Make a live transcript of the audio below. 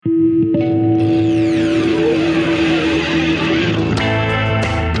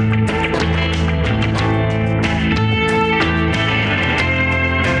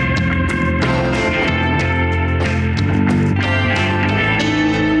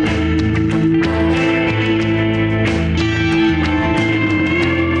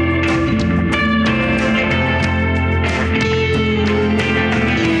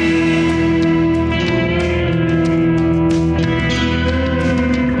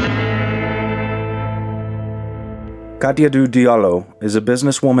Kadiatou Diallo is a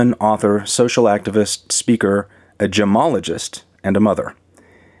businesswoman, author, social activist, speaker, a gemologist, and a mother.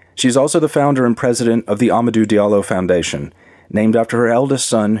 She's also the founder and president of the Amadou Diallo Foundation, named after her eldest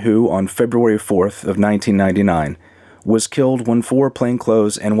son who, on February 4th of 1999, was killed when 4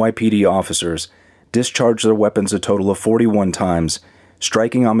 plainclothes NYPD officers discharged their weapons a total of 41 times,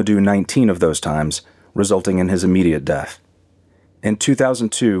 striking Amadou 19 of those times, resulting in his immediate death. In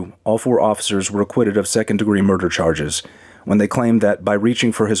 2002, all 4 officers were acquitted of second-degree murder charges when they claimed that by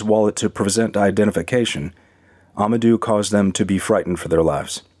reaching for his wallet to present identification, Amadou caused them to be frightened for their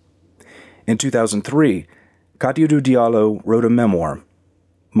lives. In 2003, Kadiatou Diallo wrote a memoir,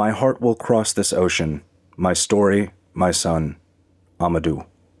 My Heart Will Cross This Ocean, My Story, My Son, Amadou.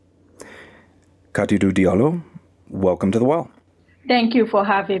 Kadiatou Diallo, welcome to The Well. Thank you for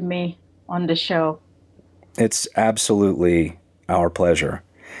having me on the show. It's absolutely our pleasure.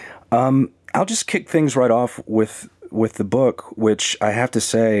 I'll just kick things right off with the book, which I have to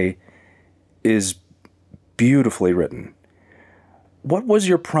say is beautifully written. What was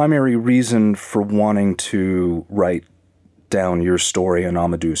your primary reason for wanting to write down your story and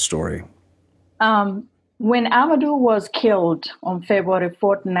Amadou's story? When Amadou was killed on February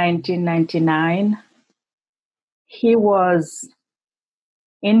 4th, 1999, he was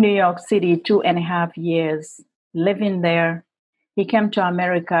in New York City 2.5 years, living there. He came to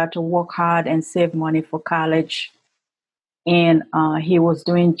America to work hard and save money for college. And he was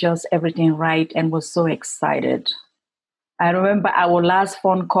doing just everything right and was so excited. I remember our last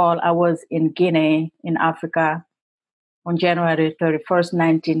phone call, I was in Guinea, in Africa, on January 31st,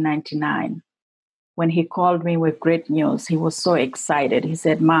 1999. When he called me with great news, he was so excited. He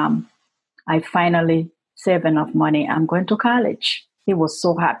said, Mom, I finally saved enough money. I'm going to college. He was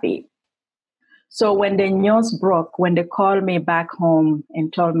so happy. So when the news broke, when they called me back home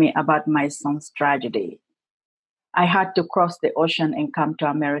and told me about my son's tragedy, I had to cross the ocean and come to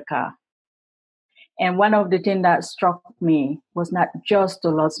America. And one of the things that struck me was not just to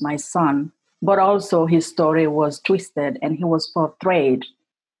lose my son, but also his story was twisted and he was portrayed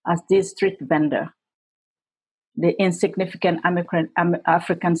as this street vendor, the insignificant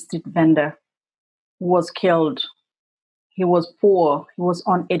African street vendor who was killed. He was poor, he was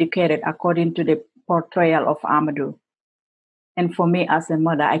uneducated, according to the portrayal of Amadou. And for me as a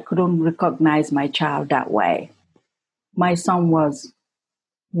mother, I couldn't recognize my child that way. My son was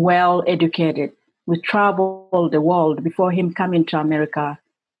well educated. We traveled the world. Before him coming to America,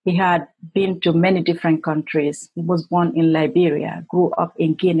 he had been to many different countries. He was born in Liberia, grew up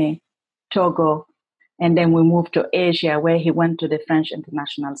in Guinea, Togo, and then we moved to Asia, where he went to the French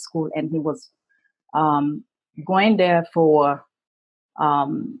International School, and he was going there for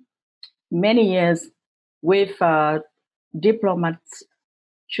many years with diplomats'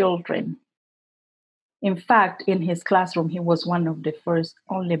 children. In fact, in his classroom, he was one of the first,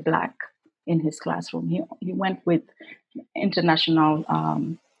 only Black in his classroom. He went with international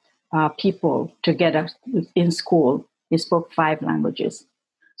people together in school. He spoke 5 languages.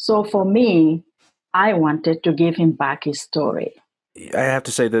 So for me, I wanted to give him back his story. I have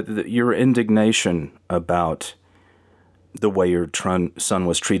to say that your indignation about the way your son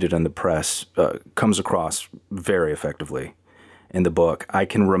was treated in the press comes across very effectively in the book. I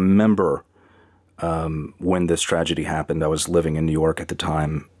can remember when this tragedy happened. I was living in New York at the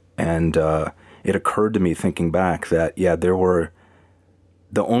time, and it occurred to me thinking back that,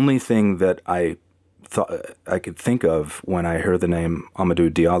 the only thing that I thought I could think of when I heard the name Amadou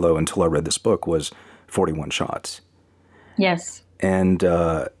Diallo until I read this book was 41 shots. Yes. And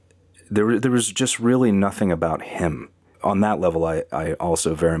there was just really nothing about him. On that level, I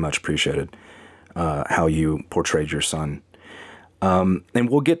also very much appreciated how you portrayed your son. And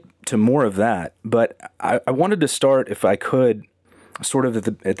we'll get to more of that, but I wanted to start, if I could, sort of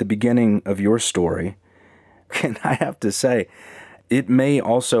at the beginning of your story. And I have to say, it may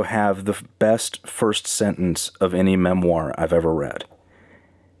also have the best first sentence of any memoir I've ever read.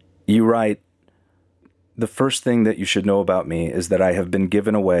 You write, the first thing that you should know about me is that I have been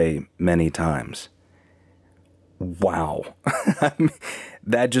given away many times. Wow.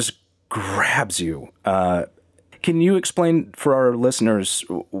 That just grabs you. Can you explain for our listeners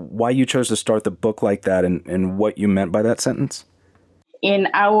why you chose to start the book like that and what you meant by that sentence? In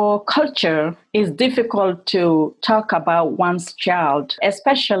our culture, it's difficult to talk about one's child,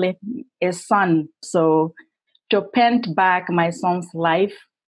 especially a son. So to paint back my son's life,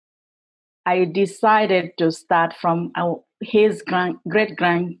 I decided to start from his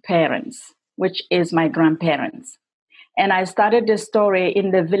great-grandparents, which is my grandparents. And I started the story in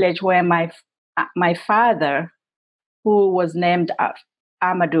the village where my father, who was named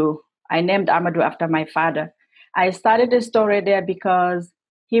Amadou, I named Amadou after my father. I started the story there because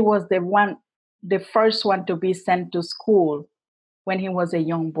he was the first one to be sent to school when he was a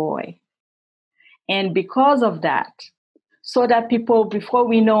young boy. And because of that, so that people,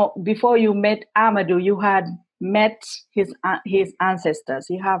 before you met Amadou, you had met his ancestors,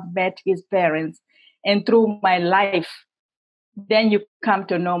 you have met his parents, and through my life, then you come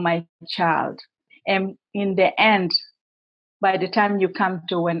to know my child. And in the end, by the time you come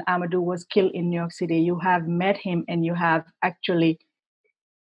to when Amadou was killed in New York City, you have met him and you have actually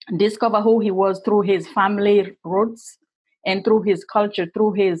discovered who he was through his family roots and through his culture,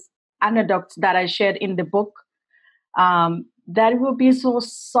 through his anecdotes that I shared in the book. That will be so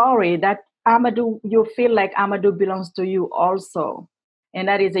sorry that Amadou, you feel like Amadou belongs to you also. And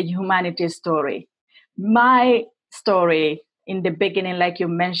that is a humanity story. My story in the beginning, like you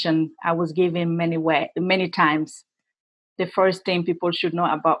mentioned, I was given many times. The first thing people should know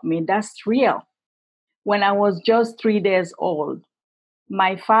about me, that's real. When I was just 3 days old,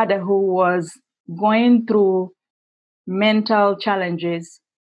 my father, who was going through mental challenges,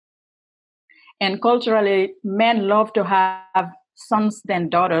 and culturally, men love to have sons than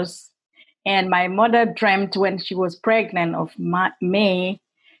daughters. And my mother dreamt when she was pregnant of me,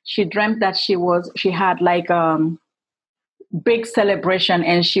 she dreamt that she had like big celebration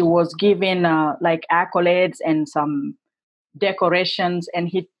and she was given like accolades and some decorations.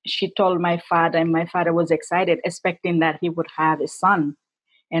 And she told my father, and my father was excited, expecting that he would have a son.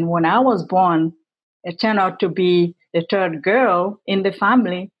 And when I was born, it turned out to be the third girl in the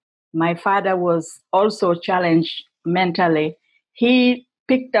family. My father was also challenged mentally. He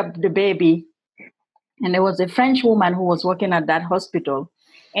picked up the baby, and there was a French woman who was working at that hospital,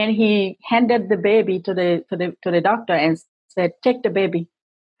 and he handed the baby to the doctor and said, "Take the baby.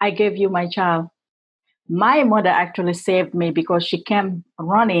 I gave you my child." My mother actually saved me because she came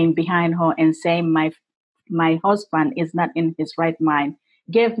running behind her and saying, my husband is not in his right mind.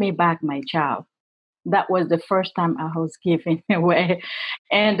 Give me back my child. That was the first time I was giving away.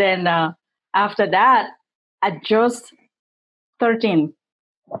 And then after that, at just 13,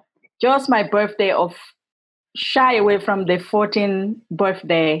 just my birthday of shy away from the 14th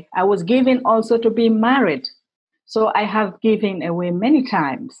birthday, I was given also to be married. So I have given away many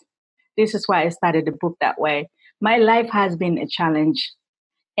times. This is why I started the book that way. My life has been a challenge.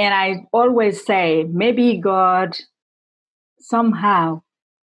 And I always say, maybe God somehow,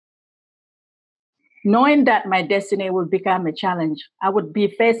 knowing that my destiny would become a challenge, I would be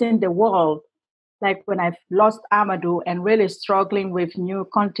facing the world like when I lost Amadou and really struggling with new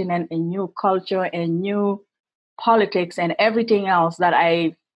continent and new culture and new politics and everything else that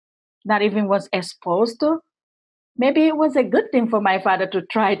I not even was exposed to. Maybe it was a good thing for my father to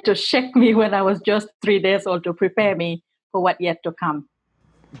try to shake me when I was just 3 days old to prepare me for what yet to come.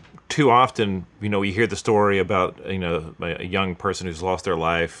 Too often, you hear the story about, a young person who's lost their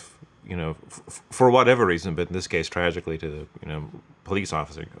life, for whatever reason, but in this case, tragically to the, police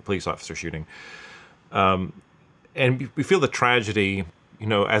officer shooting. And we feel the tragedy,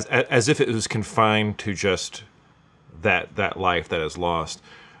 as if it was confined to just that life that is lost.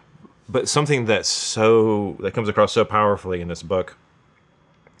 But something that comes across so powerfully in this book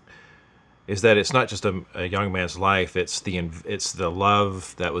is that it's not just a young man's life; it's the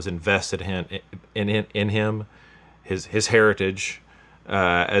love that was invested in him, his heritage,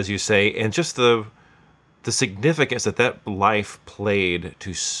 as you say, and just the significance that life played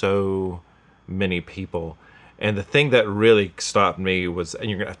to so many people. And the thing that really stopped me was, and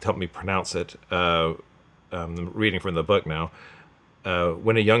you're going to have to help me pronounce it. I'm reading from the book now.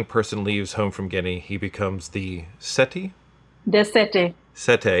 When a young person leaves home from Guinea, he becomes the Seti? The Sete.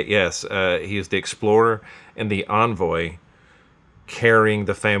 Sete, yes. He is the explorer and the envoy carrying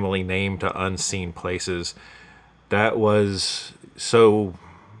the family name to unseen places. That was so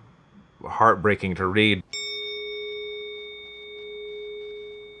heartbreaking to read.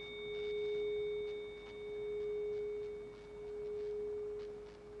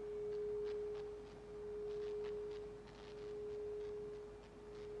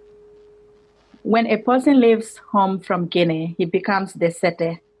 When a person leaves home from Guinea, he becomes the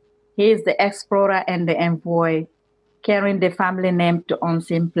Sete. He is the explorer and the envoy, carrying the family name to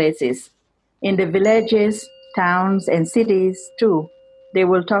unseen places. In the villages, towns, and cities, too, they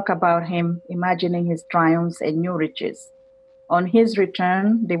will talk about him, imagining his triumphs and new riches. On his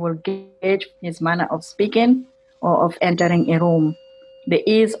return, they will gauge his manner of speaking or of entering a room, the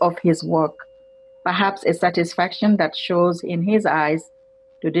ease of his work, perhaps a satisfaction that shows in his eyes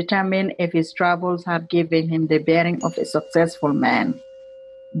to determine if his travels have given him the bearing of a successful man.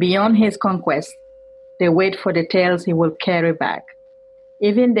 Beyond his conquest, they wait for the tales he will carry back.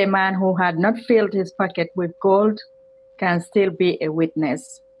 Even the man who had not filled his pocket with gold can still be a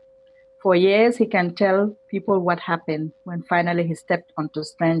witness. For years, he can tell people what happened when finally he stepped onto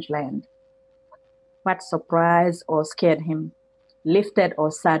strange land. What surprised or scared him, lifted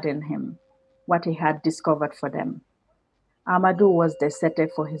or saddened him, what he had discovered for them. Amadou was the setter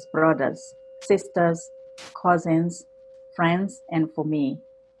for his brothers, sisters, cousins, friends, and for me,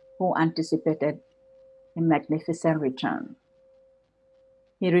 who anticipated a magnificent return.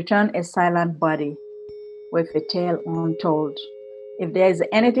 He returned a silent body with a tale untold. If there is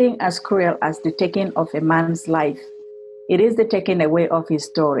anything as cruel as the taking of a man's life, it is the taking away of his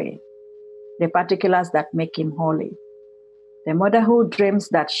story, the particulars that make him holy. The mother who dreams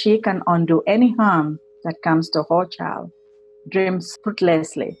that she can undo any harm that comes to her child dreams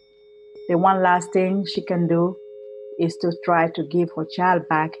fruitlessly. The one last thing she can do is to try to give her child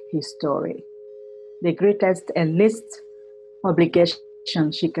back his story, the greatest and least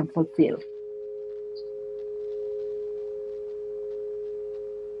obligation she can fulfill.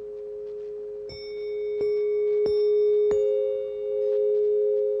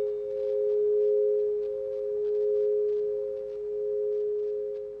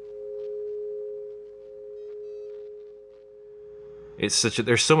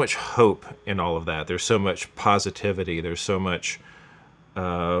 There's so much hope in all of that. There's so much positivity. There's so much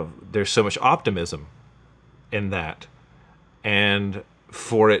optimism in that, and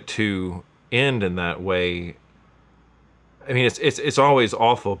for it to end in that way, I mean, it's always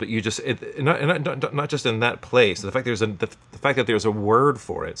awful. But you just not just in that place. The fact that there's a word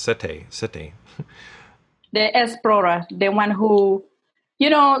for it, sete. The explorer, the one who,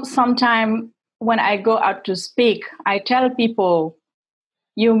 sometime when I go out to speak, I tell people,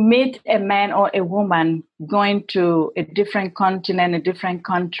 you meet a man or a woman going to a different continent, a different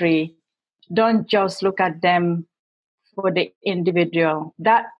country, don't just look at them for the individual.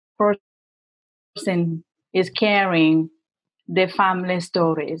 That person is carrying the family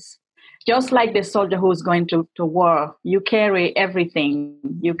stories. Just like the soldier who's going to war, you carry everything.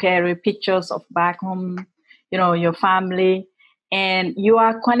 You carry pictures of back home, your family, and you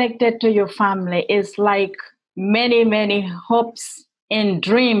are connected to your family. It's like many, many hopes and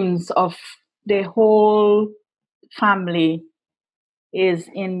dreams of the whole family is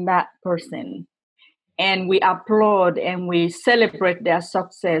in that person. And we applaud and we celebrate their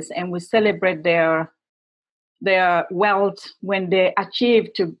success and we celebrate their wealth when they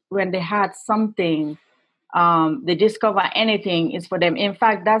when they had something, they discover anything is for them. In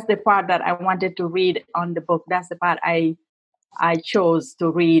fact, that's the part that I wanted to read on the book. That's the part I chose to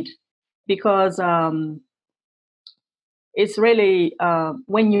read because it's really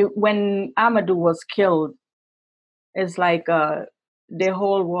when Amadou was killed, it's like the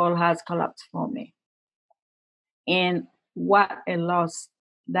whole world has collapsed for me. And what a loss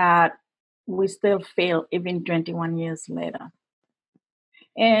that we still feel even 21 years later.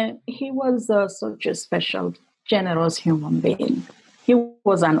 And he was such a special, generous human being. He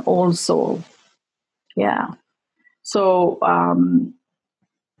was an old soul. Yeah. So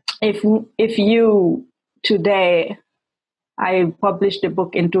if you today, I published the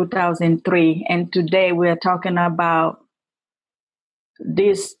book in 2003, and today we are talking about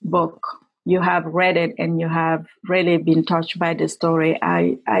this book. You have read it and you have really been touched by the story.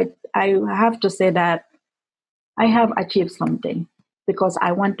 I have to say that I have achieved something because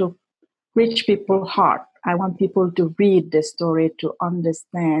I want to reach people's heart. I want people to read the story to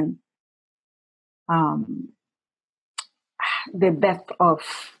understand the depth of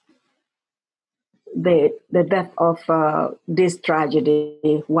this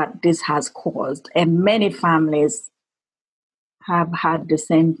tragedy, what this has caused, and many families have had the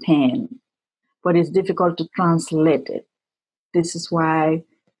same pain, but it's difficult to translate it. This is why,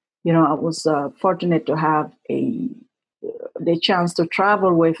 I was fortunate to have the chance to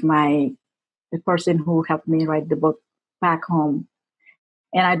travel with the person who helped me write the book back home.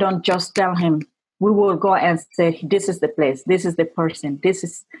 And I don't just tell him, we will go and say, this is the place, this is the person,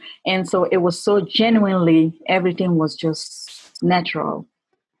 and so it was so genuinely, everything was just natural,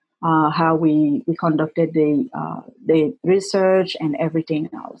 how we conducted the research and everything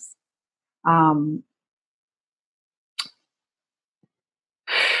else.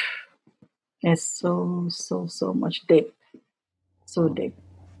 It's so much deep, so deep.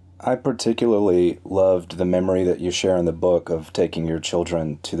 I particularly loved the memory that you share in the book of taking your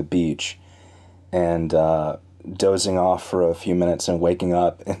children to the beach and dozing off for a few minutes and waking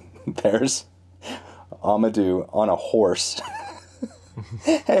up, and there's Amadou on a horse.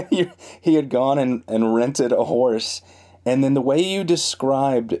 He had gone and rented a horse, and then the way you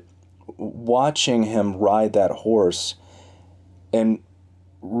described watching him ride that horse, and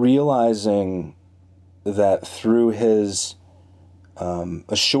realizing that through his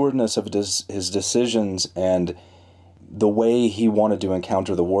assuredness of his decisions and the way he wanted to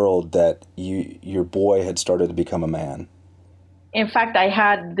encounter the world, that your boy had started to become a man? In fact, I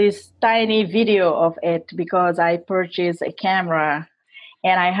had this tiny video of it because I purchased a camera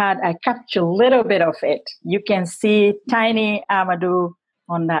and I captured a little bit of it. You can see tiny Amadou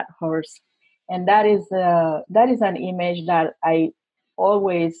on that horse. And that is an image that I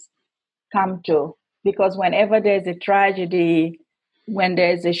always come to, because whenever there's a tragedy, when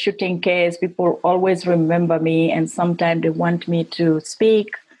there's a shooting case, people always remember me, and sometimes they want me to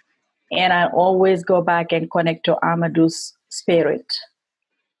speak. And I always go back and connect to Amadou's spirit.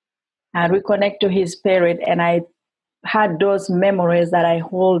 I reconnect to his spirit, and I had those memories that I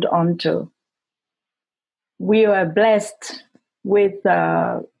hold on to. We were blessed with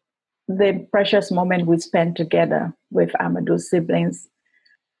the precious moment we spent together with Amadou's siblings.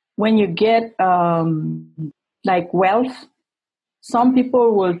 When you get like wealth, some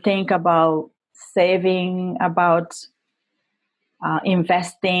people will think about saving, about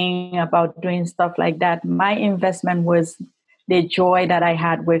investing, about doing stuff like that. My investment was the joy that I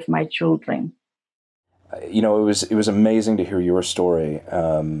had with my children. You know, it was amazing to hear your story.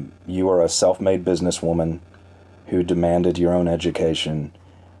 You are a self-made businesswoman who demanded your own education,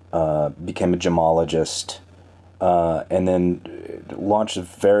 became a gemologist, and then launched a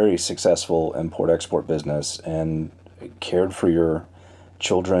very successful import-export business and cared for your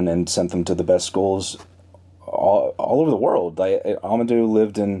children and sent them to the best schools all over the world. Amadou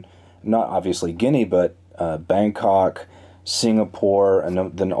lived in, not obviously Guinea, but Bangkok, Singapore,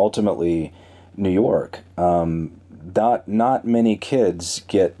 and then ultimately New York. Not many kids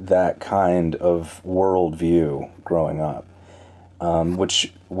get that kind of worldview growing up,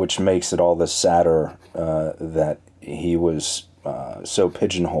 which makes it all the sadder that he was so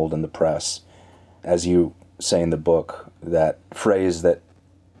pigeonholed in the press. As you say in the book, that phrase that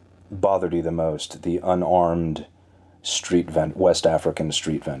bothered you the most, the unarmed West African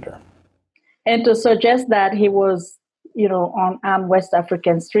street vendor. And to suggest that he was, on West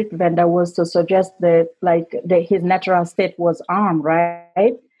African street vendor was to suggest that his natural state was armed,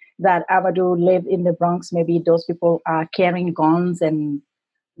 right? That Amadou lived in the Bronx. Maybe those people are carrying guns and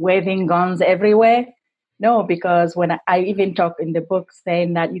waving guns everywhere. No, because when I even talk in the book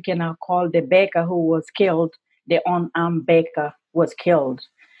saying that you cannot call the baker who was killed, the unarmed baker was killed.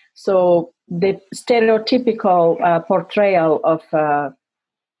 So the stereotypical portrayal of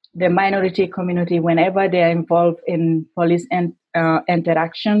the minority community whenever they are involved in police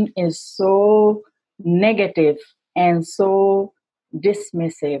interaction is so negative and so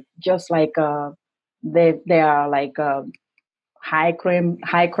dismissive, just like they are like a high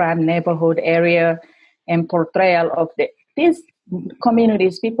crime neighborhood area, and portrayal of these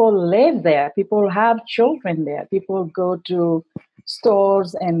communities. People live there, people have children there, people go to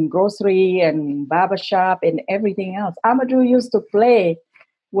stores and grocery and barbershop and everything else. Amadou used to play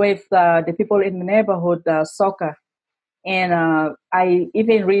with the people in the neighborhood soccer, and I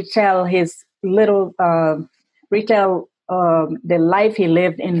even retell his little the life he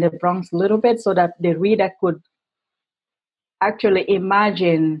lived in the Bronx a little bit, so that the reader could actually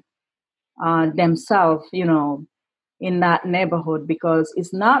imagine themselves, in that neighborhood, because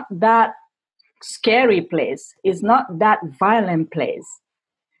it's not that scary place, it's not that violent place.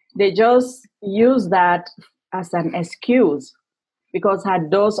 They just use that as an excuse, because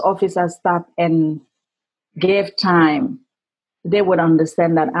had those officers stopped and gave time, they would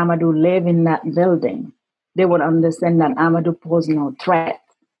understand that Amadou lived in that building. They would understand that Amadou posed no threat.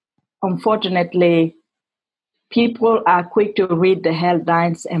 Unfortunately, people are quick to read the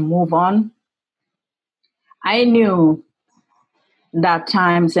headlines and move on. I knew that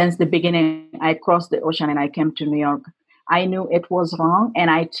time since the beginning. I crossed the ocean and I came to New York. I knew it was wrong,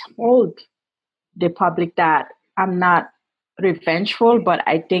 and I told the public that I'm not revengeful, but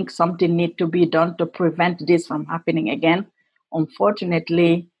I think something needs to be done to prevent this from happening again.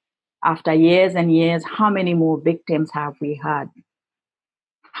 Unfortunately, after years and years, how many more victims have we had?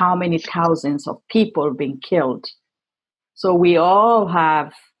 How many thousands of people being killed? So we all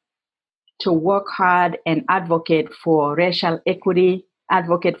have to work hard and advocate for racial equity,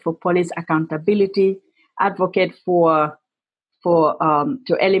 advocate for police accountability, advocate for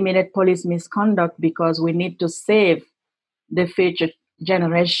to eliminate police misconduct, because we need to save the future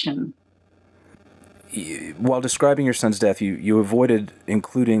generation. While describing your son's death, you avoided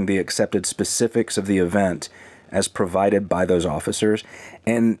including the accepted specifics of the event as provided by those officers.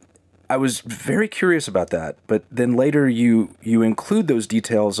 And I was very curious about that. But then later you include those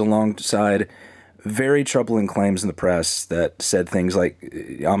details alongside very troubling claims in the press that said things like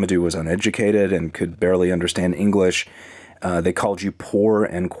Amadou was uneducated and could barely understand English. They called you poor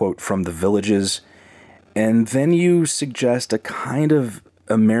and, quote, from the villages. And then you suggest a kind of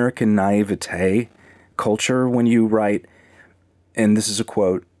American naivete culture when you write, and this is a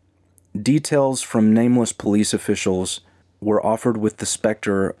quote, "Details from nameless police officials were offered with the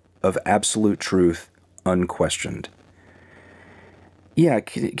specter of absolute truth unquestioned." Yeah,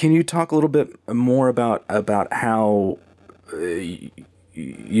 can you talk a little bit more about how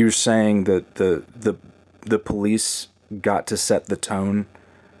you're saying that the police got to set the tone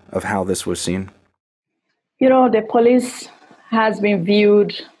of how this was seen? You know, the police has been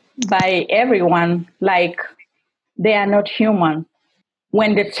viewed by everyone like they are not human.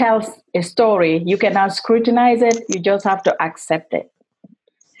 When they tell a story, you cannot scrutinize it, you just have to accept it.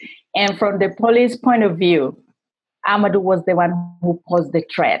 And from the police point of view, Amadou was the one who posed the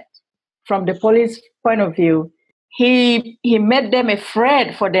threat. From the police point of view, he made them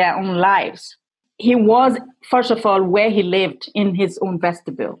afraid for their own lives. He was, first of all, where he lived in his own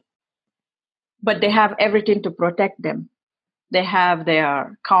vestibule. But they have everything to protect them. They have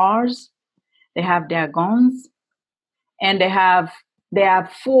their cars, they have their guns, and they have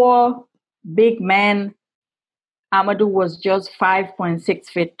 4 big men. Amadou was just 5.6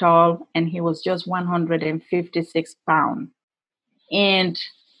 feet tall, and he was just 156 pounds. And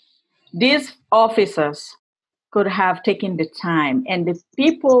these officers could have taken the time, and the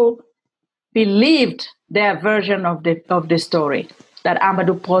people believed their version of the story, that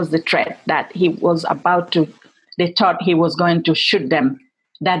Amadou posed the threat, that he was about to, they thought he was going to shoot them,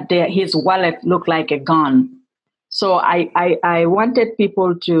 that his wallet looked like a gun. So I wanted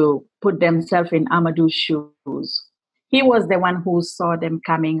people to put themselves in Amadou's shoes. He was the one who saw them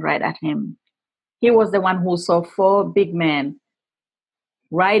coming right at him. He was the one who saw 4 big men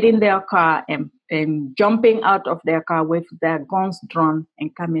riding their car and jumping out of their car with their guns drawn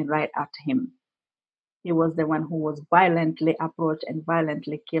and coming right at him. He was the one who was violently approached and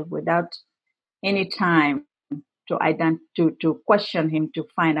violently killed without any time to question him, to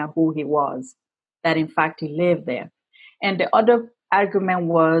find out who he was, that in fact he lived there. And the other argument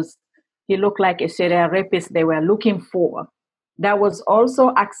was he looked like a serial rapist they were looking for. That was also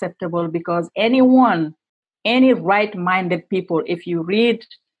acceptable because any right-minded people, if you read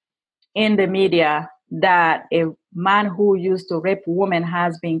in the media that a man who used to rape women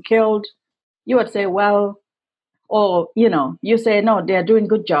has been killed, you would say, well, or, you say, no, they're doing a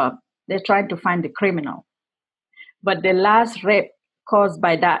good job. They're trying to find the criminal. But the last rape caused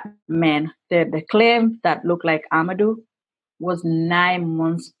by that man, the claim that looked like Amadou, was 9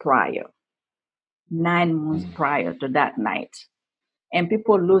 months prior. 9 months prior to that night. And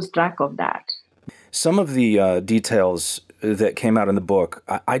people lose track of that. Some of the details that came out in the book,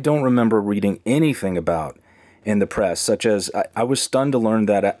 I don't remember reading anything about in the press, such as I was stunned to learn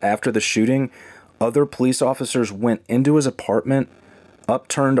that after the shooting, other police officers went into his apartment,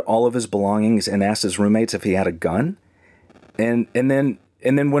 upturned all of his belongings, and asked his roommates if he had a gun. And then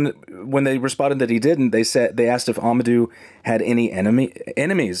when they responded that he didn't, they asked if Amadou had any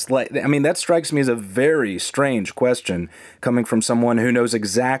enemies. That strikes me as a very strange question coming from someone who knows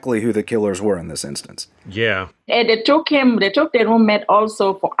exactly who the killers were in this instance. Yeah. And they took the roommate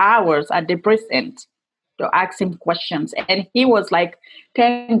also for hours at the precinct to ask him questions. And he was like,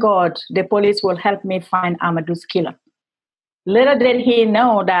 thank God the police will help me find Amadou's killer. Little did he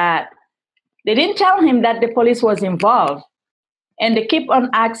know that they didn't tell him that the police was involved. And they keep on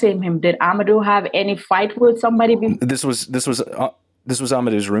asking him, did Amadou have any fight with somebody before? This was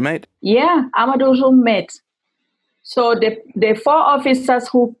Amadou's roommate? Yeah, Amadou's roommate. So the 4 officers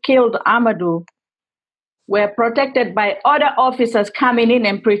who killed Amadou were protected by other officers coming in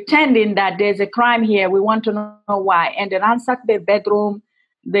and pretending that there's a crime here. We want to know why. And they ransacked their bedroom.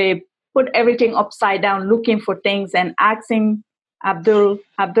 They put everything upside down, looking for things and asking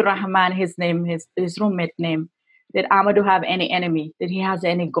Abdurrahman, his name, his roommate name, did Amadou have any enemy? Did he have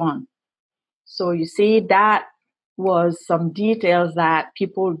any gun? So you see, that was some details that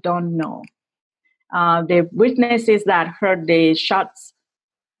people don't know. The witnesses that heard the shots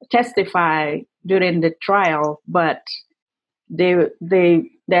testify during the trial, but their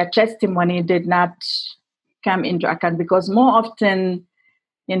testimony did not come into account because more often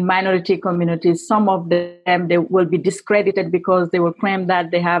in minority communities, some of them, they will be discredited because they will claim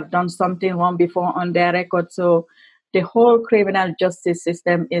that they have done something wrong before on their record. So the whole criminal justice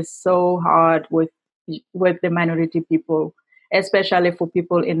system is so hard with the minority people, especially for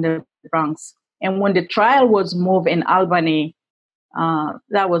people in the Bronx. And when the trial was moved in Albany,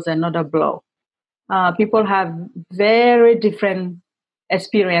 that was another blow. People have very different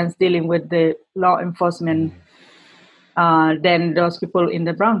experience dealing with the law enforcement than those people in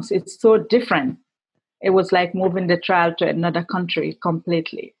the Bronx. It's so different. It was like moving the trial to another country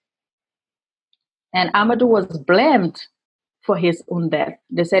completely. And Amadou was blamed for his own death.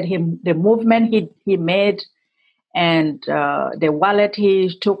 They said the movement he made and the wallet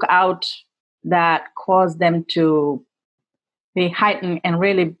he took out that caused them to be heightened and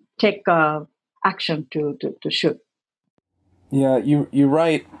really take action to shoot. Yeah, you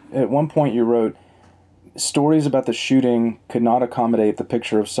write, at one point you wrote, stories about the shooting could not accommodate the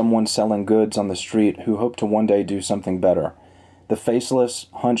picture of someone selling goods on the street who hoped to one day do something better. The faceless,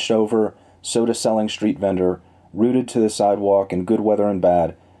 hunched over, soda-selling street vendor, rooted to the sidewalk in good weather and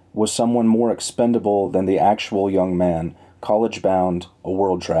bad, was someone more expendable than the actual young man, college-bound, a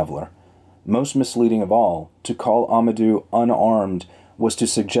world traveler. Most misleading of all, to call Amadou unarmed was to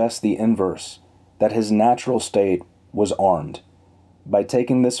suggest the inverse, that his natural state was armed. By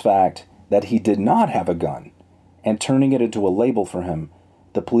taking this fact, that he did not have a gun, and turning it into a label for him,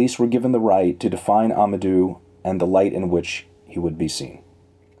 the police were given the right to define Amadou and the light in which he would be seen.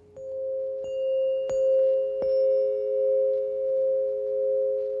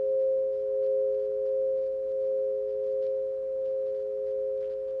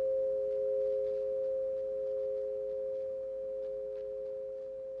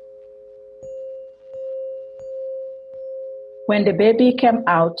 When the baby came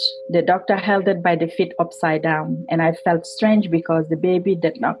out, the doctor held it by the feet upside down, and I felt strange because the baby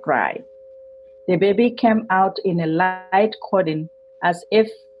did not cry. The baby came out in a light coating, as if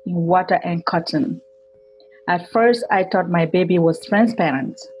in water and cotton. At first, I thought my baby was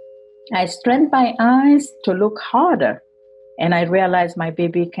transparent. I strained my eyes to look harder, and I realized my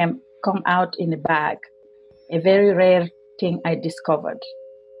baby come out in a bag, a very rare thing I discovered.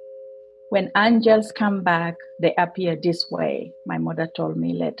 When angels come back, they appear this way, my mother told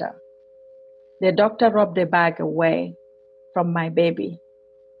me later. The doctor rubbed the bag away from my baby.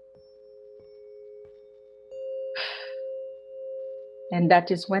 And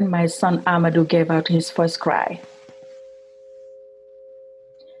that is when my son Amadou gave out his first cry.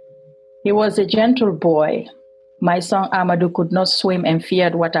 He was a gentle boy. My son Amadou could not swim and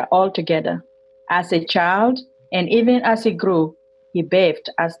feared water altogether. As a child, and even as he grew, he bathed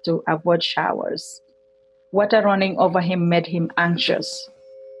as to avoid showers. Water running over him made him anxious.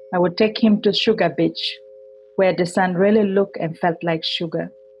 I would take him to Sugar Beach, where the sun really looked and felt like sugar.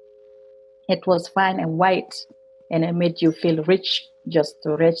 It was fine and white, and it made you feel rich just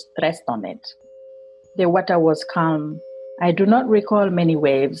to rest on it. The water was calm. I do not recall many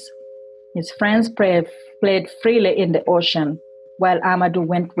waves. His friends played freely in the ocean, while Amadou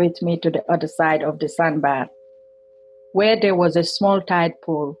went with me to the other side of the sandbar, where there was a small tide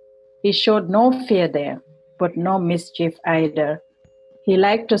pool. He showed no fear there, but no mischief either. He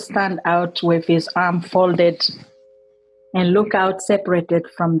liked to stand out with his arm folded and look out separated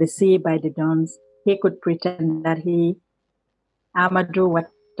from the sea by the dunes. He could pretend that Amadou, water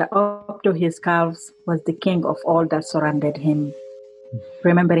up to his calves, was the king of all that surrounded him.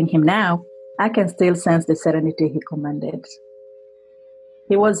 Remembering him now, I can still sense the serenity he commanded.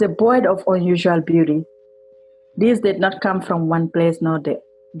 He was a boy of unusual beauty. These did not come from one place, nor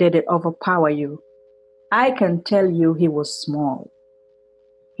did it overpower you. I can tell you he was small.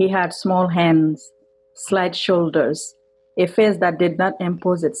 He had small hands, slight shoulders, a face that did not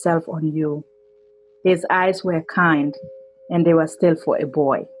impose itself on you. His eyes were kind, and they were still for a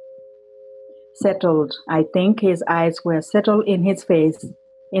boy. Settled, I think his eyes were settled in his face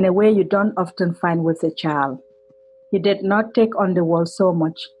in a way you don't often find with a child. He did not take on the world so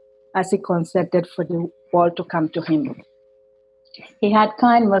much as he consented for the world to come to him. He had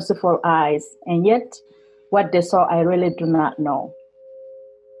kind, merciful eyes, and yet what they saw I really do not know.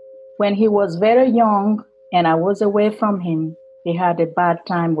 When he was very young and I was away from him, he had a bad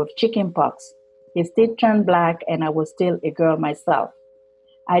time with chickenpox. His teeth turned black and I was still a girl myself.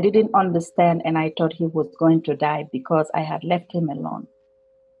 I didn't understand and I thought he was going to die because I had left him alone.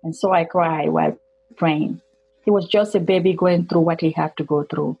 And so I cried while praying. He was just a baby going through what he had to go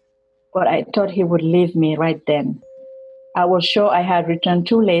through. But I thought he would leave me right then. I was sure I had returned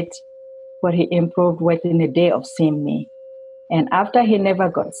too late, but he improved within a day of seeing me. And after he never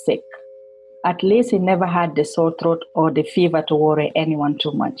got sick, at least he never had the sore throat or the fever to worry anyone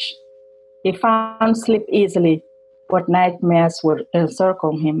too much. He found sleep easily, but nightmares would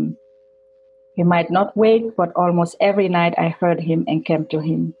encircle him. He might not wake, but almost every night I heard him and came to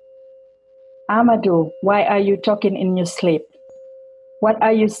him. Amadou, why are you talking in your sleep? What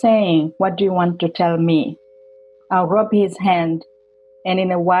are you saying? What do you want to tell me? I'll rub his hand, and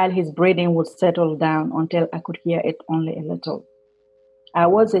in a while his breathing would settle down until I could hear it only a little. I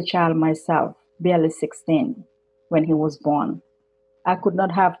was a child myself, barely 16, when he was born. I could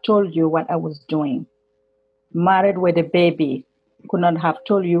not have told you what I was doing. Married with a baby, could not have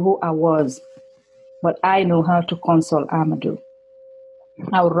told you who I was, but I knew how to console Amadou.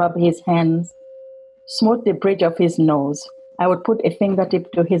 I would rub his hands, smooth the bridge of his nose. I would put a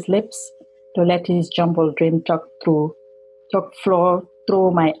fingertip to his lips to let his jumbled dream talk flow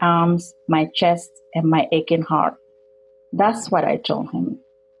through my arms, my chest, and my aching heart. That's what I told him.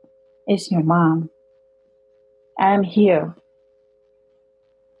 It's your mom. I'm here.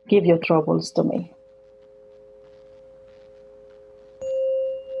 Give your troubles to me.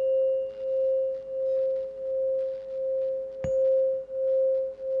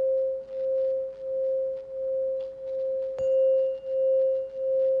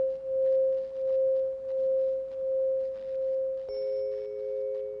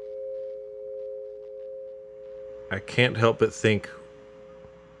 I can't help but think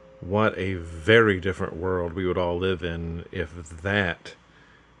what a very different world we would all live in if that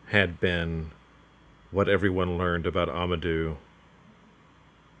had been what everyone learned about Amadou,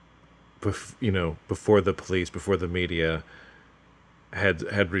 before the police, before the media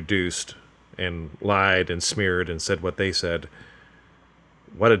had reduced and lied and smeared and said what they said.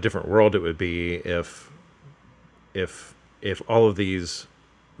 What a different world it would be if all of these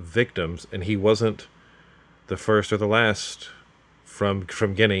victims, and he wasn't the first or the last from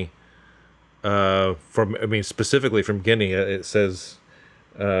Guinea. Specifically from Guinea, it says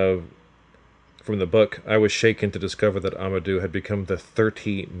from the book, I was shaken to discover that Amadou had become the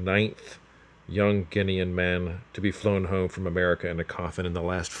 39th young Guinean man to be flown home from America in a coffin in the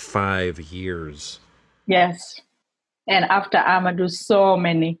last 5 years. Yes. And after Amadou, so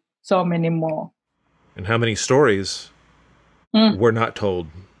many more. And how many stories were not told?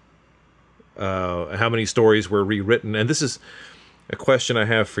 How many stories were rewritten? And this is a question I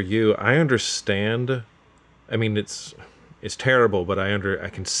have for you. I understand. I mean, it's terrible, but I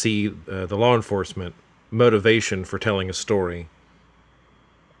can see the law enforcement motivation for telling a story.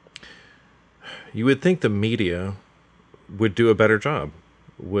 You would think the media would do a better job,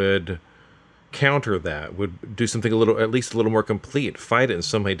 would counter that, would do something at least a little more complete, fight it in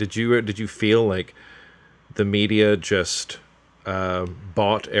some way. Did you feel like the media just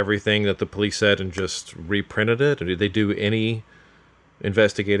bought everything that the police said and just reprinted it? Or did they do any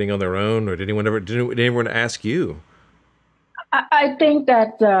investigating on their own? Or did anyone ask you? I think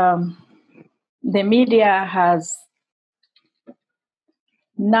that the media has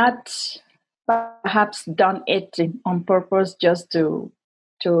not perhaps done it on purpose just to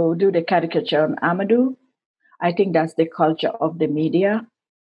do the caricature on Amadou. I think that's the culture of the media.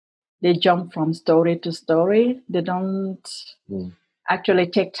 They jump from story to story. They don't actually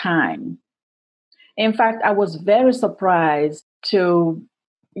take time. In fact, I was very surprised to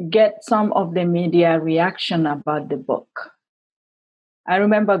get some of the media reaction about the book. I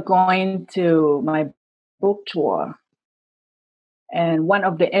remember going to my book tour, and one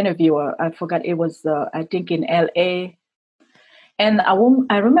of the interviewer, I forgot, it was I think in LA, and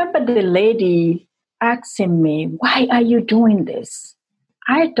I remember the lady asking me, "Why are you doing this?"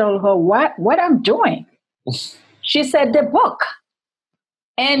 I told her what I'm doing. She said the book,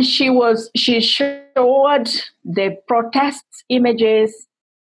 and she showed the protest images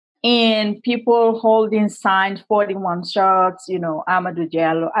and people holding signs, 41 shots, Amadou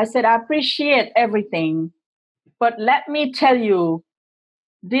Diallo. I said, I appreciate everything, but let me tell you,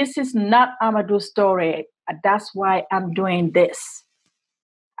 this is not Amadou's story. That's why I'm doing this.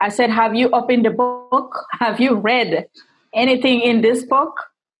 I said, have you opened the book? Have you read anything in this book?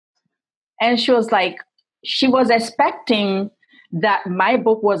 And she was expecting that my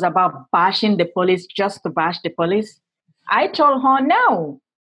book was about bashing the police, just to bash the police. I told her, no,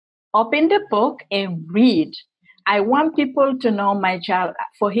 open the book and read. I want people to know my child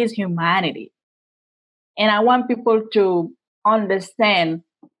for his humanity. And I want people to understand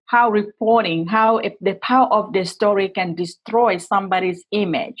how if the power of the story can destroy somebody's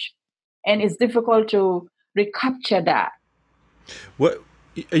image. And it's difficult to recapture that. What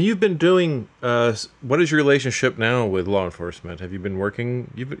you've been doing? What is your relationship now with law enforcement? Have you been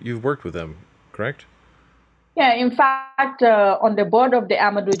working? You've worked with them, correct? Yeah, in fact, on the board of the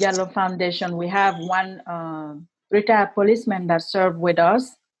Amadou Diallo Foundation, we have one retired policeman that served with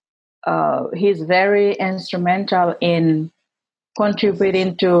us. He's very instrumental in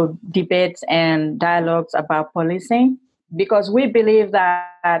contributing to debates and dialogues about policing, because we believe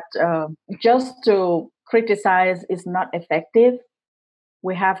that just to criticize is not effective.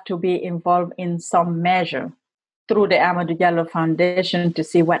 We have to be involved in some measure through the Amadou Diallo Foundation to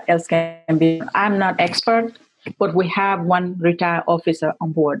see what else can be. I'm not expert. but we have one retired officer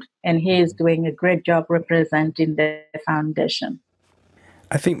on board, and he is doing a great job representing the foundation.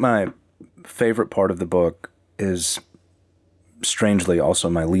 I think my favorite part of the book is strangely also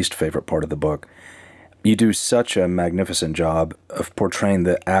my least favorite part of the book. You do such a magnificent job of portraying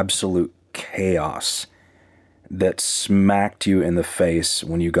the absolute chaos that smacked you in the face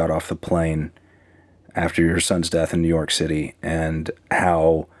when you got off the plane after your son's death in New York City, and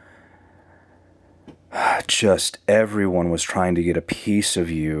how just everyone was trying to get a piece of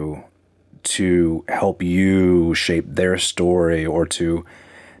you to help you shape their story, or to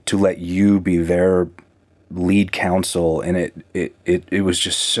let you be their lead counsel. And it was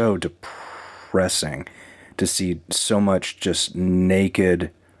just so depressing to see so much just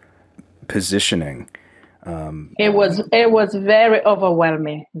naked positioning. It was very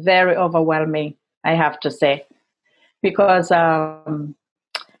overwhelming, I have to say, because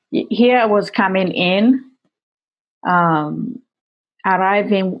here I was coming in,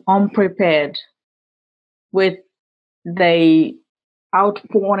 arriving unprepared with the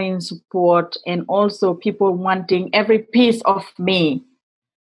outpouring support, and also people wanting every piece of me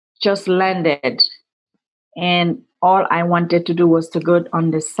just landed. And all I wanted to do was to go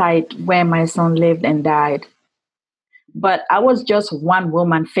on the site where my son lived and died. But I was just one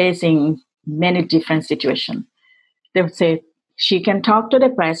woman facing many different situations. They would say, she can talk to the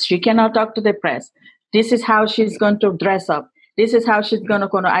press, she cannot talk to the press. This is how she's going to dress up. This is how she's going to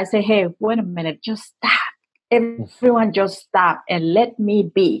go. I say, hey, wait a minute, just stop. Everyone just stop and let me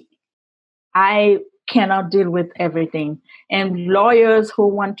be. I cannot deal with everything. And lawyers who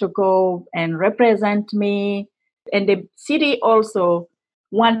want to go and represent me, and the city also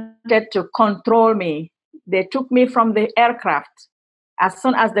wanted to control me. They took me from the aircraft. As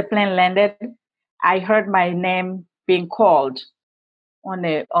soon as the plane landed, I heard my name being called on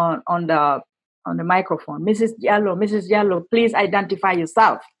the microphone. Mrs. Diallo, please identify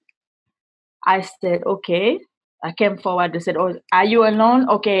yourself. I said, okay. I came forward. They said, oh, are you alone?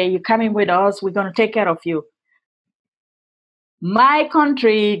 Okay, you're coming with us. We're going to take care of you. My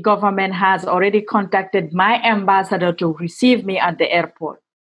country government has already contacted my ambassador to receive me at the airport.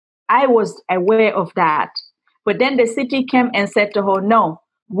 I was aware of that. But then the city came and said to her, no,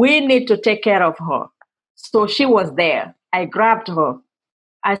 we need to take care of her. So she was there. I grabbed her.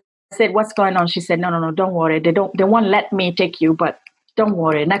 I said, what's going on? She said, no, don't worry. They won't let me take you, but don't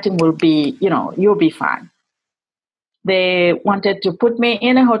worry. Nothing will be, you'll be fine. They wanted to put me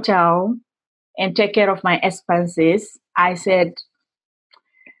in a hotel and take care of my expenses. I said,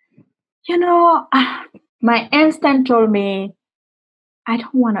 my instinct told me, I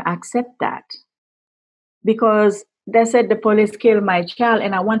don't want to accept that, because they said the police killed my child,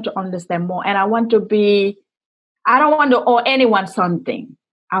 and I want to understand more. And I don't want to owe anyone something.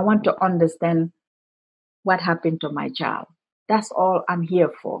 I want to understand what happened to my child. That's all I'm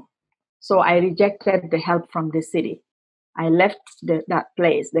here for. So I rejected the help from the city. I left that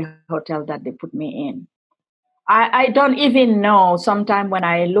place, the hotel that they put me in. I don't even know, sometimes when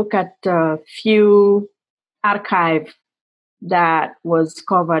I look at a few archive that was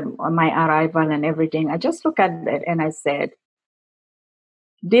covered on my arrival and everything, I just look at it and I said,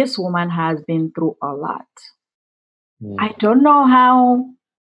 this woman has been through a lot. I don't know how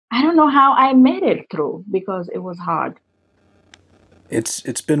I made it through, because it was hard.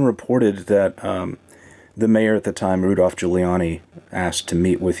 It's been reported that the mayor at the time, Rudolph Giuliani, asked to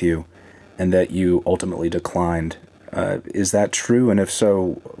meet with you, and that you ultimately declined. Is that true? And if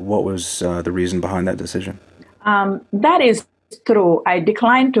so, what was the reason behind that decision? That is true. I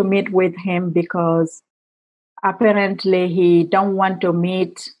declined to meet with him because apparently he don't want to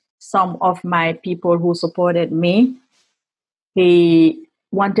meet some of my people who supported me. He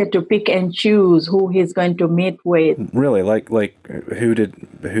wanted to pick and choose who he's going to meet with. Really? Like who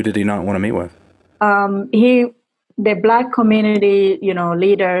did he not want to meet with? The Black community,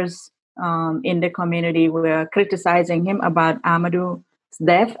 leaders in the community were criticizing him about Amadou's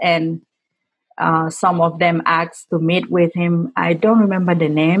death, and some of them asked to meet with him. I don't remember the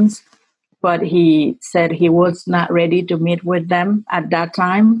names, but he said he was not ready to meet with them at that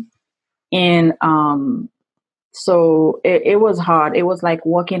time. And so it was hard. It was like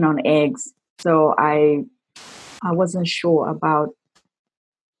walking on eggs. So I wasn't sure about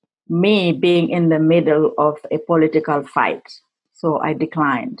me being in the middle of a political fight. So I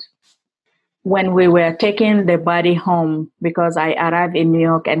declined. When we were taking the body home, because I arrived in New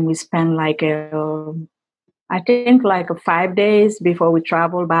York and we spent like 5 days before we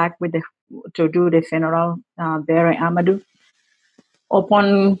traveled back to do the funeral there in Amadou.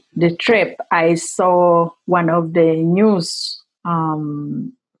 Upon the trip, I saw one of the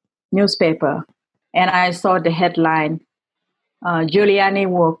newspaper and I saw the headline. Giuliani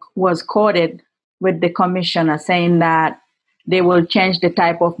was quoted with the commissioner saying that they will change the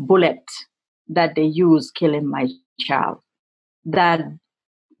type of bullet that they use killing my child. That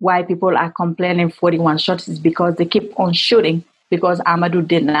why people are complaining 41 shots is because they keep on shooting because Amadou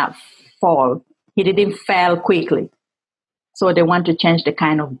did not fall. He didn't fall quickly. So they want to change the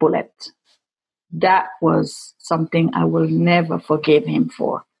kind of bullet. That was something I will never forgive him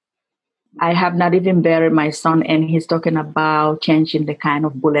for. I have not even buried my son, and he's talking about changing the kind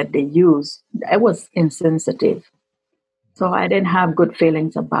of bullet they use. It was insensitive. So I didn't have good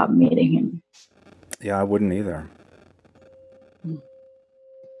feelings about meeting him. Yeah, I wouldn't either.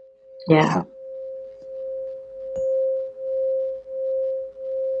 Yeah.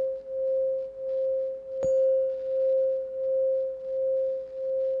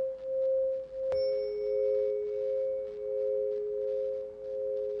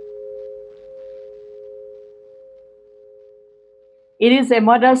 It is a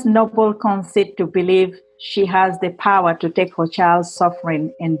mother's noble conceit to believe she has the power to take her child's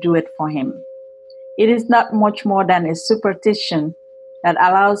suffering and do it for him. It is not much more than a superstition that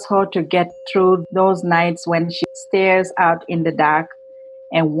allows her to get through those nights when she stares out in the dark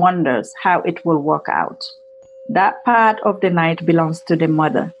and wonders how it will work out. That part of the night belongs to the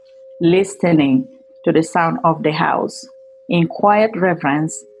mother, listening to the sound of the house, in quiet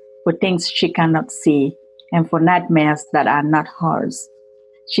reverence for things she cannot see and for nightmares that are not hers.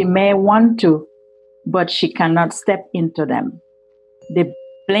 She may want to, but she cannot step into them. The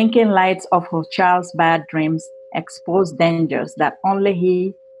blinking lights of her child's bad dreams expose dangers that only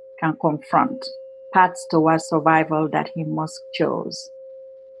he can confront, paths towards survival that he must choose.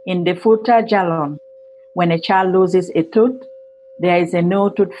 In the Futa Jalon, when a child loses a tooth, there is a no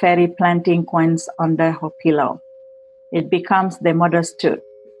tooth fairy planting coins under her pillow. It becomes the mother's tooth.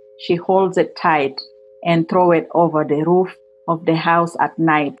 She holds it tight and throws it over the roof of the house at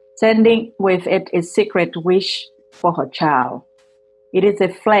night, sending with it a secret wish for her child. It is a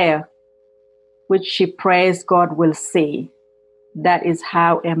flare which she prays God will see. That is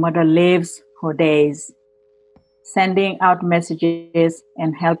how a mother lives her days, sending out messages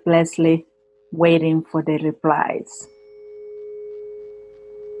and helplessly waiting for the replies.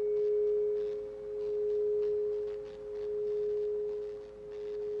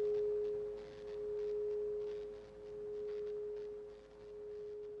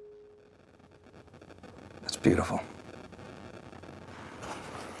 That's beautiful.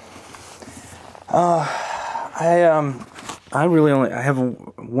 I have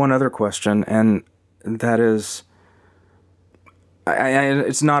one other question, and that is,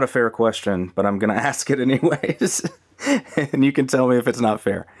 it's not a fair question, but I'm going to ask it anyways, and you can tell me if it's not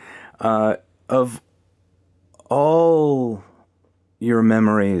fair. Of all your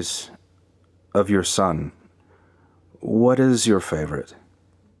memories of your son, what is your favorite?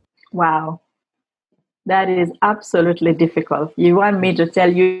 Wow. That is absolutely difficult. You want me to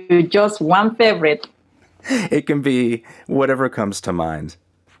tell you just one favorite? It can be whatever comes to mind.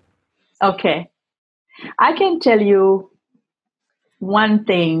 Okay. I can tell you one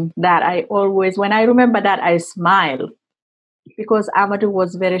thing that I always, when I remember that, I smile because Amadou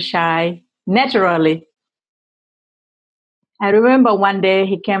was very shy naturally. I remember one day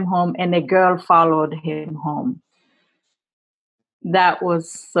he came home and a girl followed him home. That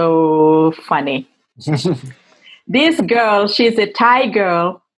was so funny. This girl, she's a Thai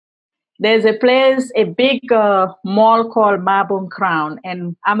girl. There's a place, a big mall called Mabung Crown,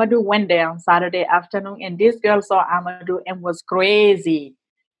 and Amadou went there on Saturday afternoon, and this girl saw Amadou and was crazy,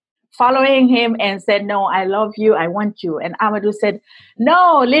 following him and said, "No, I love you, I want you." And Amadou said,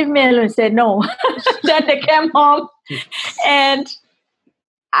 "No, leave me alone." Said, "No." Then they came home, and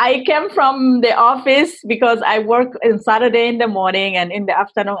I came from the office because I work on Saturday in the morning, and in the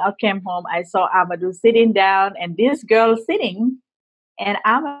afternoon I came home. I saw Amadou sitting down and this girl sitting, and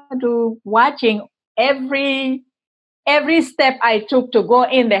Amadou watching every step I took to go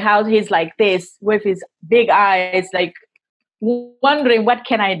in the house. He's like this with his big eyes, like wondering what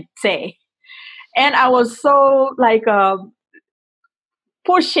can I say. And I was so like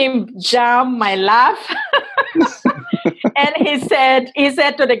push him down my laugh. And he said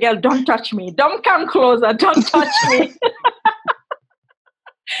to the girl, "Don't touch me. Don't come closer. Don't touch me."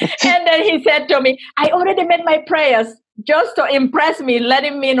 And then he said to me, "I already made my prayers just to impress me,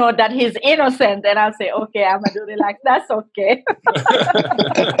 letting me know that he's innocent." And I'll say, "Okay, Amadou, relax. That's okay."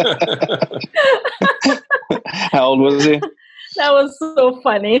 How old was he? That was so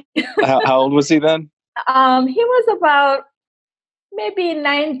funny. How old was he then? He was about maybe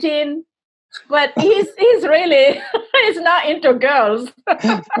 19. But he's really he's not into girls.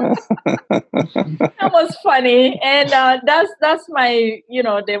 That was funny, and that's my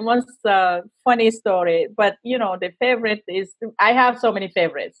the most funny story. But the favorite is I have so many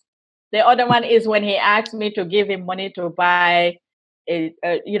favorites. The other one is when he asked me to give him money to buy the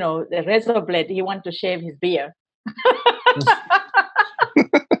razor blade. He wanted to shave his beard.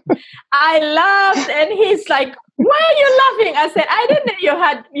 I laughed, and he's like, "Why are you laughing?" I said, "I didn't know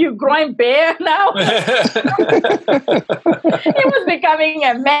you growing beard now." He was becoming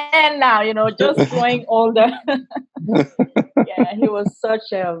a man now, just growing older. Yeah, he was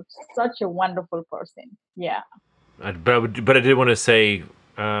such a wonderful person. Yeah. But I did want to say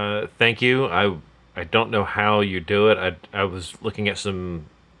thank you. I don't know how you do it. I was looking at some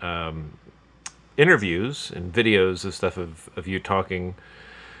interviews and videos and stuff of you talking,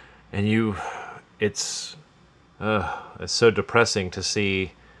 and it's so depressing to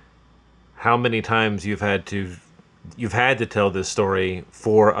see how many times you've had to tell this story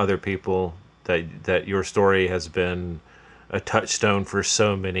for other people, that your story has been a touchstone for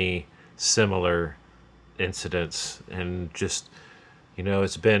so many similar incidents. And just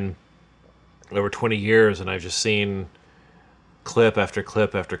it's been over 20 years, and I've just seen clip after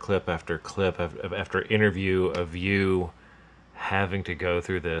clip after clip after clip after interview of you having to go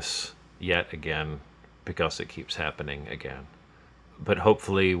through this yet again, because it keeps happening again. But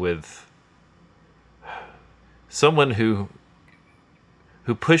hopefully with someone who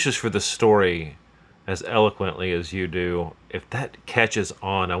pushes for the story as eloquently as you do, if that catches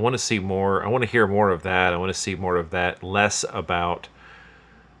on, I want to see more. I want to hear more of that. I want to see more of that, less about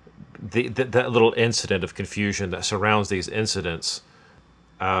that little incident of confusion that surrounds these incidents.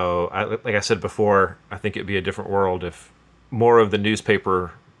 Like I said before, I think it'd be a different world if more of the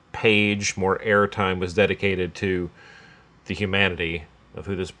newspaper page, more airtime was dedicated to the humanity of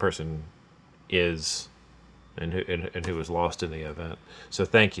who this person is and who was lost in the event. So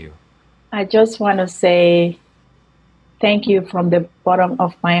thank you. I just want to say thank you from the bottom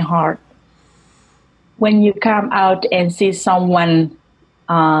of my heart. When you come out and see someone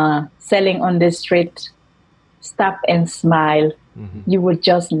selling on the street, stop and smile, you would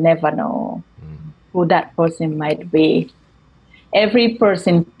just never know who that person might be. Every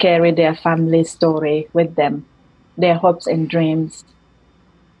person carry their family story with them, their hopes and dreams.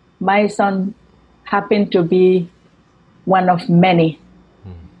 My son happened to be one of many.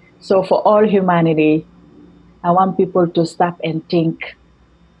 So for all humanity, I want people to stop and think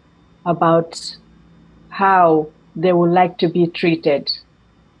about how they would like to be treated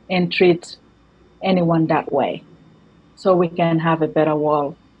and treat anyone that way, so we can have a better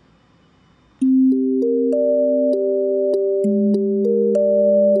world.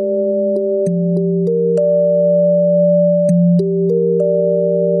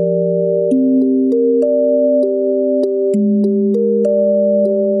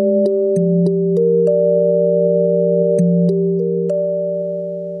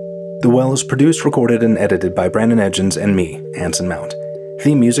 The Well is produced, recorded, and edited by Brandon Edgens and me, Anson Mount.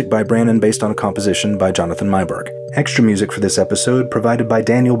 Theme music by Brandon based on a composition by Jonathan Myberg. Extra music for this episode provided by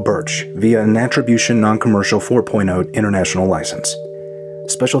Daniel Birch via an Attribution Non-Commercial 4.0 international license.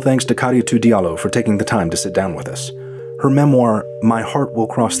 Special thanks to Kadiatou Diallo for taking the time to sit down with us. Her memoir, My Heart Will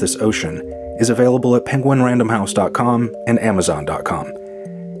Cross This Ocean, is available at penguinrandomhouse.com and amazon.com.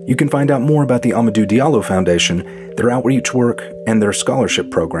 You can find out more about the Amadou Diallo Foundation, their outreach work, and their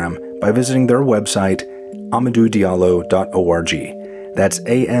scholarship program by visiting their website, amadoudiallo.org. That's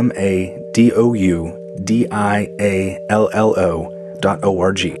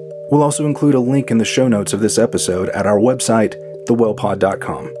AMADOUDIALLO.org. We'll also include a link in the show notes of this episode at our website,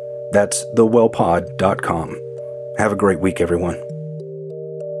 thewellpod.com. That's thewellpod.com. Have a great week, everyone.